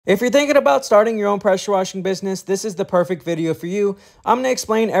If you're thinking about starting your own pressure washing business, this is the perfect video for you. I'm going to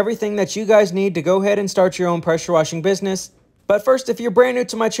explain everything that you guys need to go ahead and start your own pressure washing business. But first, if you're brand new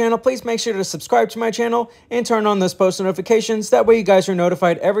to my channel, please make sure to subscribe to my channel and turn on those post notifications. That way you guys are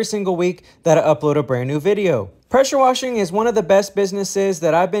notified every single week that I upload a brand new video. Pressure washing is one of the best businesses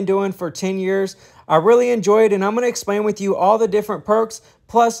that I've been doing for 10 years. I really enjoy it, and I'm going to explain with you all the different perks,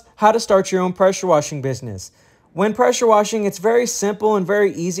 plus how to start your own pressure washing business. When pressure washing, it's very simple and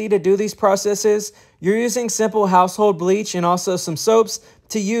very easy to do these processes. You're using simple household bleach and also some soaps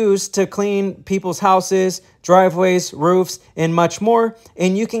to use to clean people's houses, driveways, roofs, and much more.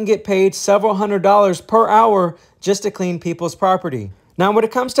 And you can get paid several $100s per hour just to clean people's property. Now, when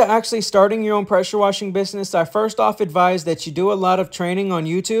it comes to actually starting your own pressure washing business, I first off advise that you do a lot of training on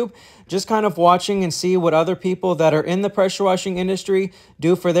YouTube, just kind of watching and see what other people that are in the pressure washing industry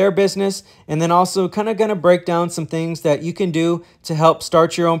do for their business, and then also kind of going to break down some things that you can do to help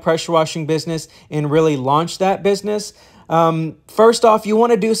start your own pressure washing business and really launch that business. First off, you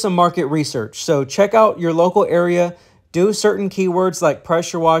want to do some market research. So check out your local area, do certain keywords like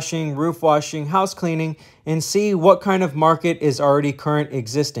pressure washing, roof washing, house cleaning, and see what kind of market is already current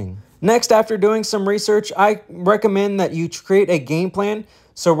existing. Next, after doing some research, I recommend that you create a game plan.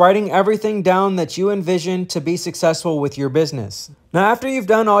 So writing everything down that you envision to be successful with your business. Now, after you've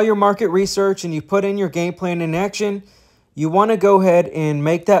done all your market research and you put in your game plan in action, you want to go ahead and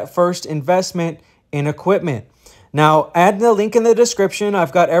make that first investment in equipment. Now, add the link in the description.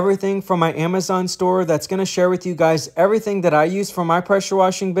 I've got everything from my Amazon store that's going to share with you guys everything that I use for my pressure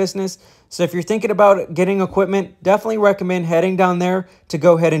washing business. So if you're thinking about getting equipment, definitely recommend heading down there to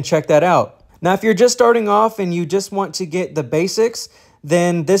go ahead and check that out. Now, if you're just starting off and you just want to get the basics,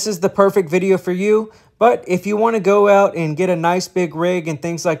 then this is the perfect video for you. But if you want to go out and get a nice big rig and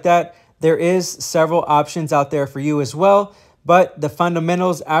things like that, there is several options out there for you as well. But the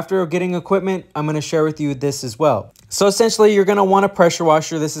fundamentals after getting equipment, I'm going to share with you this as well. So essentially, you're going to want a pressure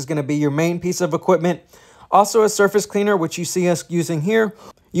washer. This is going to be your main piece of equipment. Also a surface cleaner, which you see us using here.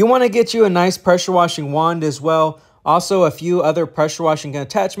 You want to get you a nice pressure washing wand as well. Also a few other pressure washing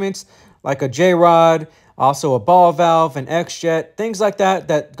attachments like a J-rod, also a ball valve, an X-Jet, things like that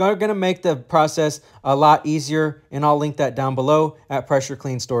that are going to make the process a lot easier, and I'll link that down below at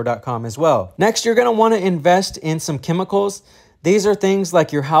pressurecleanstore.com as well. Next, you're going to want to invest in some chemicals. These are things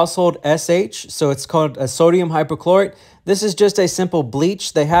like your household SH, so it's called a sodium hypochlorite. This is just a simple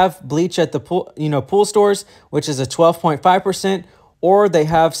bleach. They have bleach at the pool stores, which is a 12.5%, or they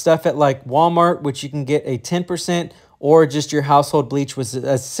have stuff at like Walmart, which you can get a 10%, or just your household bleach was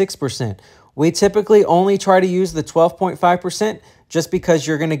a 6%. We typically only try to use the 12.5% just because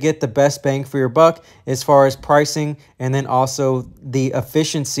you're going to get the best bang for your buck as far as pricing and then also the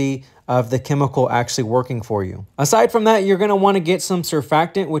efficiency of the chemical actually working for you. Aside from that, you're going to want to get some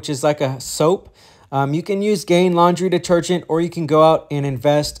surfactant, which is like a soap. You can use Gain laundry detergent, or you can go out and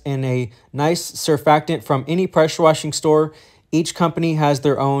invest in a nice surfactant from any pressure washing store. Each company has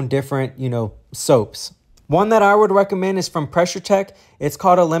their own different, soaps. One that I would recommend is from Pressure Tech. It's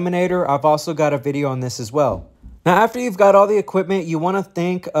called Eliminator. I've also got a video on this as well. Now, after you've got all the equipment, you want to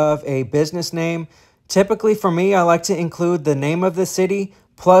think of a business name. Typically for me, I like to include the name of the city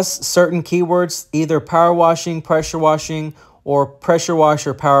plus certain keywords, either power washing, pressure washing, or pressure wash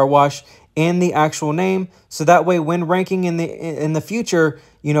or power wash in the actual name. So that way when ranking in the future,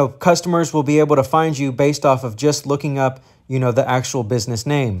 customers will be able to find you based off of just looking up the actual business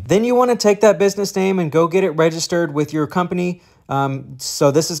name. Then you want to take that business name and go get it registered with your company.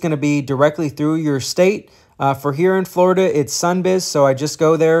 So this is going to be directly through your state. For here in Florida, it's Sunbiz. So I just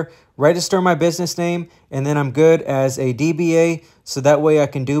go there, register my business name, and then I'm good as a DBA. So that way I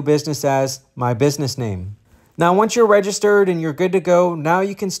can do business as my business name. Now, once you're registered and you're good to go, now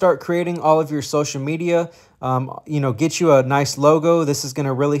you can start creating all of your social media. Get you a nice logo. This is going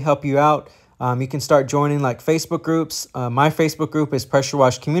to really help you out. You can start joining like Facebook groups. My Facebook group is Pressure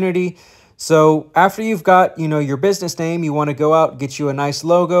Wash Community. So after you've got, your business name, you want to go out, get you a nice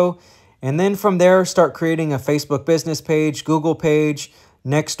logo. And then from there, start creating a Facebook business page, Google page,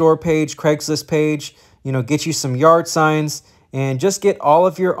 Nextdoor page, Craigslist page, get you some yard signs and just get all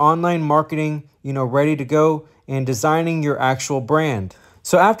of your online marketing, ready to go and designing your actual brand.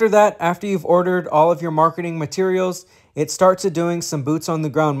 So after that, after you've ordered all of your marketing materials, it starts to doing some boots on the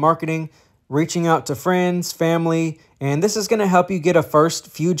ground marketing, reaching out to friends, family, and this is going to help you get a first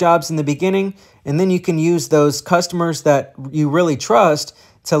few jobs in the beginning, and then you can use those customers that you really trust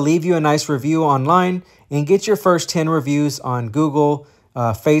to leave you a nice review online and get your first 10 reviews on Google,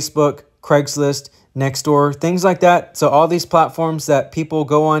 Facebook, Craigslist, Nextdoor, things like that. So all these platforms that people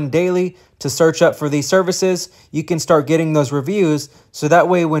go on daily to search up for these services, you can start getting those reviews. So that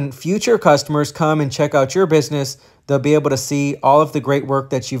way, when future customers come and check out your business, they'll be able to see all of the great work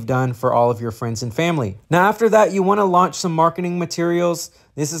that you've done for all of your friends and family. Now, after that, you want to launch some marketing materials.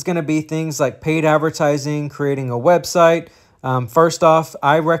 This is going to be things like paid advertising, creating a website. First off,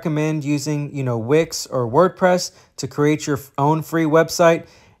 I recommend using, Wix or WordPress to create your own free website.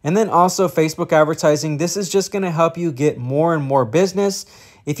 And then also Facebook advertising. This is just going to help you get more and more business.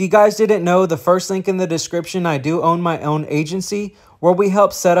 If you guys didn't know, the first link in the description, I do own my own agency where we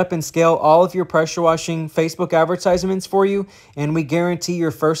help set up and scale all of your pressure washing Facebook advertisements for you. And we guarantee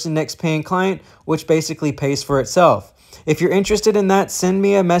your first and next paying client, which basically pays for itself. If you're interested in that, send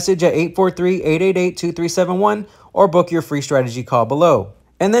me a message at 843-888-2371 or book your free strategy call below.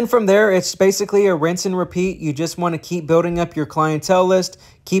 And then from there, it's basically a rinse and repeat. You just want to keep building up your clientele list,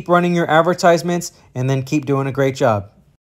 keep running your advertisements, and then keep doing a great job.